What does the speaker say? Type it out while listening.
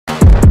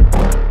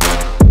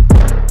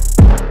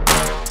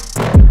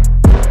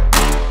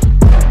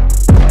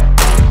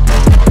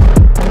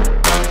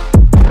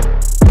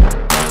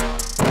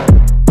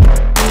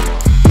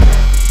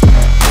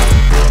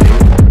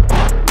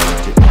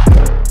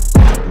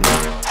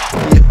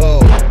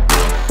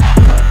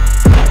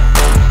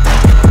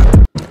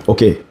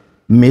Okay,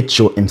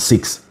 Madeshow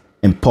M6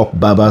 and Pop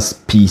Barber's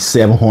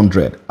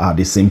P700 are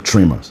the same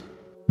trimmers.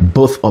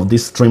 Both of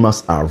these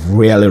trimmers are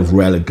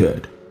really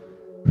good.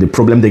 The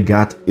problem they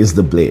got is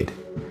the blade.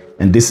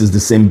 And this is the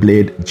same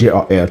blade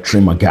JRL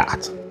trimmer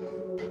got.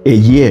 A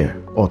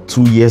year or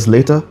 2 years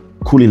later,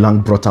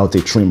 Kulilang brought out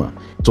a trimmer.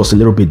 It was a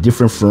little bit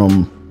different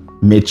from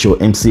Madeshow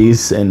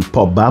M6 and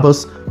Pop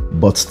Barbers,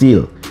 but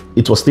still,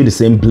 it was still the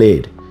same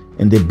blade.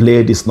 And the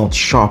blade is not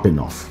sharp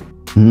enough.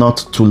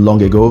 Not too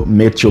long ago,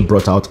 Madeshow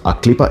brought out a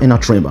clipper and a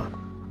trimmer,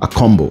 a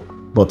combo,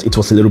 but it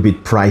was a little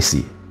bit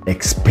pricey,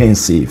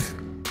 expensive,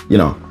 you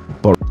know.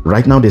 But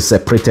right now they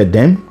separated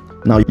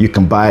them. Now you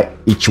can buy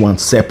each one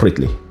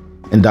separately,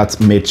 and that's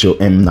Madeshow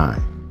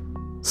M9.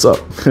 So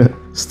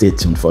stay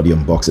tuned for the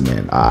unboxing,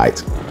 man. All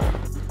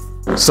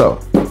right. So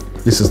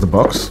this is the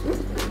box.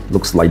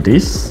 Looks like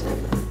this.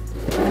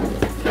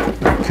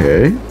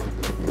 Okay.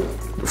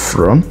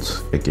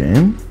 Front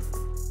again.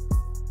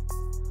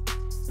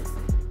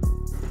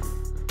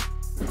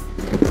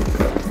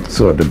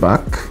 So at the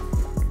back,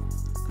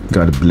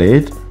 got a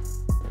blade,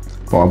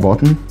 power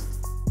button,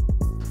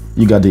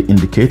 you got the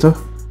indicator,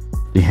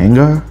 the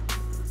hanger,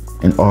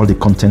 and all the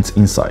contents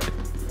inside.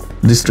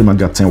 This trimmer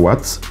got 10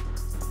 watts,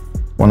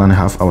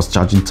 1.5 hours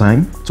charging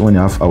time,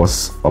 2.5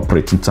 hours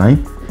operating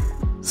time,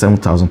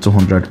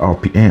 7,200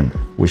 RPM,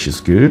 which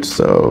is good.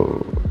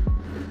 So,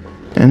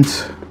 and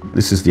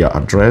this is their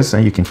address,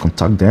 and you can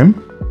contact them.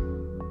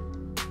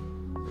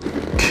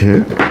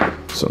 Okay,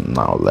 so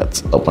now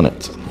let's open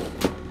it.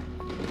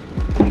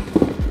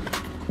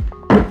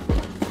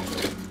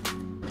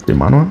 The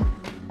manual,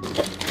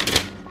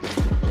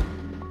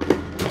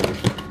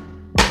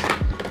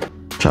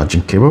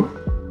 charging cable.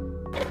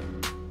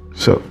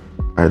 So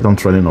I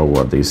don't really know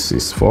what this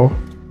is for.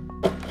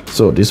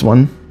 So this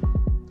one,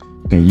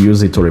 you can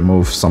use it to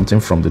remove something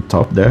from the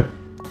top there.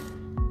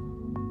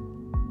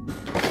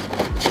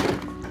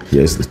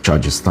 Here's the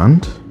charger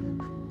stand.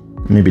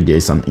 Maybe there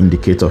is an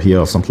indicator here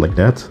or something like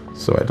that,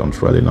 so I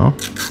don't really know.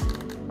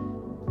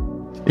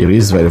 It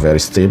is very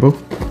stable.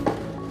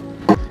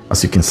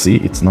 As you can see,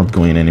 it's not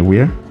going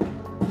anywhere.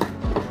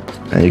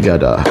 And you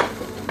got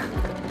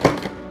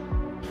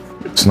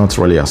it's not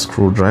really a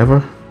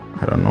screwdriver.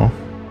 I don't know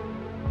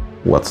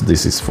what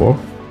this is for.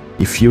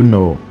 If you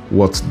know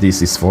what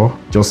this is for,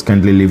 just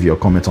kindly leave your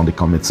comment on the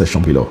comment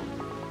section below,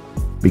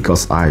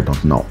 because I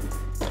don't know.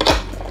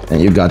 And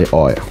you got the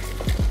oil.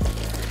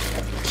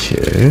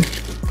 Okay.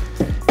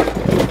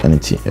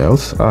 Anything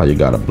else? Ah, you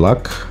got a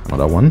black,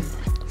 another one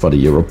for the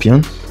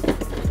Europeans.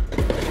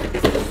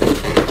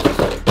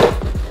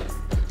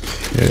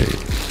 Okay.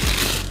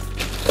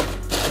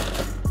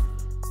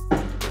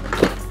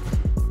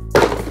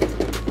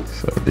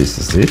 So this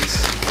is it.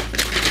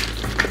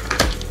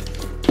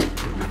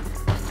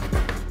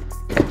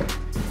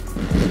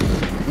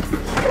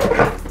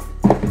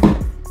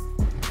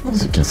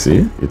 As you can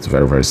see, it's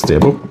very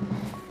stable.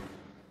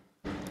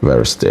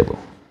 Very stable.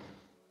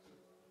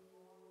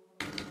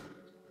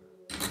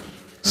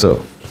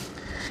 So,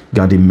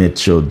 got the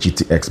Madeshow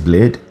GTX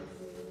blade.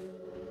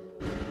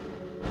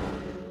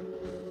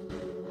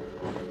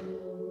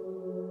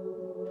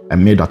 I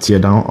made a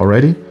teardown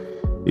already.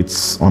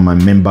 It's on my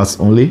members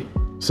only.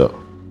 So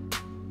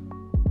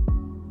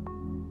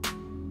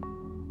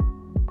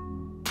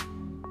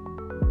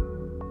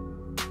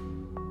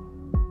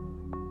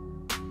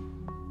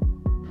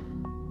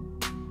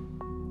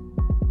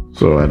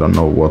I don't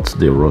know what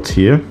they wrote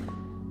here.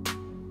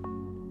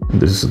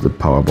 And this is the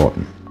power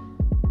button.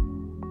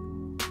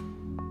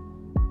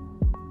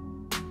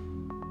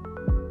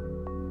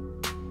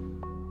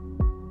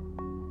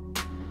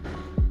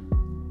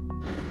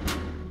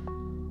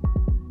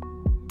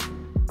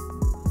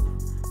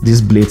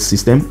 This blade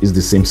system is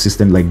the same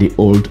system like the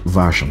old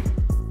version,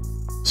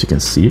 as you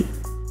can see,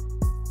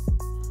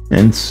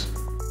 and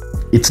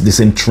it's the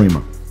same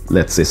trimmer,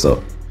 let's say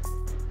so.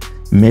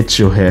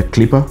 Madeshow hair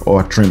clipper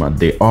or trimmer,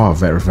 they are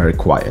very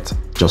quiet,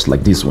 just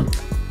like this one.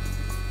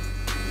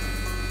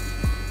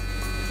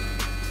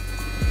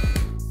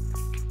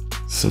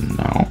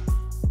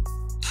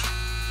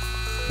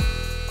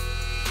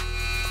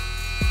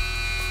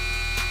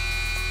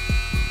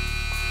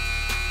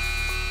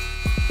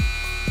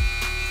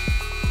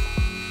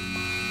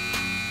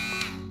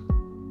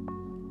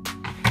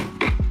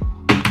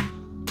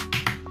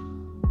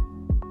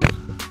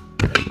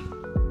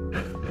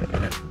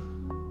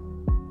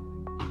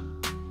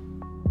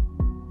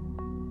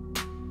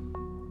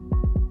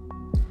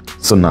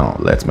 So now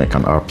let's make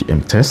an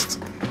RPM test.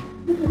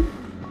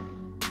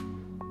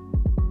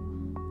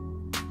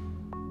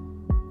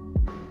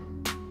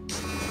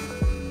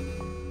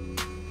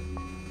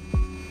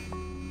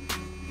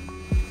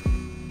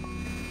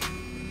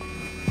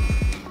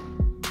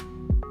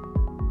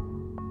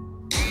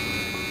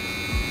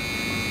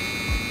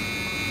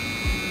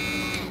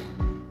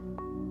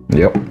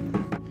 Yep.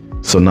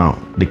 So now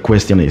the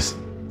question is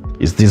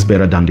this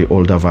better than the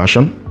older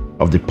version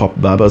of the Pop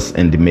Barbers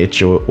and the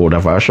Madeshow older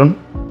version?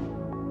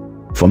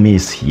 For me,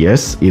 it's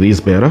yes, it is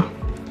better.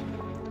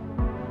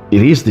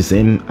 It is the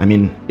same, I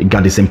mean, it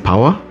got the same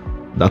power,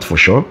 that's for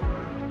sure.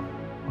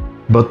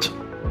 but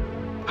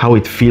how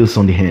it feels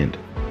on the hand,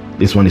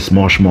 this one is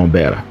much more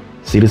better.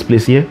 See this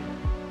place here?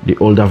 The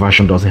older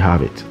version doesn't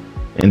have it.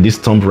 And this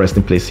thumb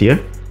resting place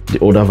here, the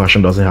older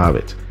version doesn't have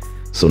it.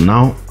 So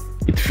now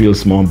it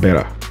feels more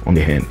better on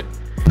the hand.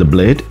 The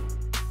blade,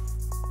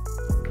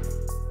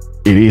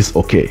 it is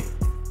okay.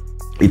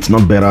 It's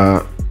not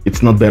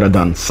better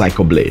than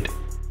Psycho blade.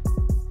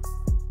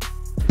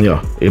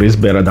 Yeah, it is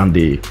better than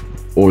the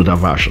older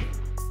version.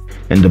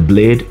 And the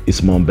blade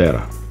is more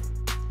better.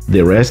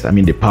 The rest, I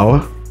mean the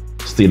power,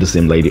 still the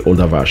same like the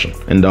older version.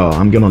 And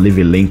I'm gonna leave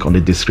a link on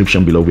the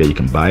description below where you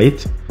can buy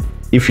it.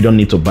 If you don't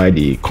need to buy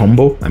the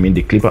combo, I mean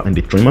the clipper and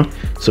the trimmer,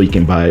 so you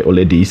can buy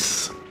only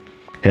this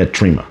hair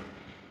trimmer.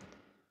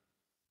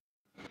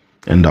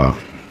 And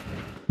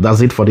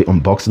that's it for the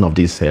unboxing of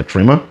this hair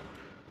trimmer,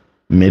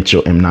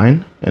 Madeshow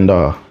M9,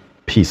 and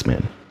peace,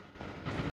 man.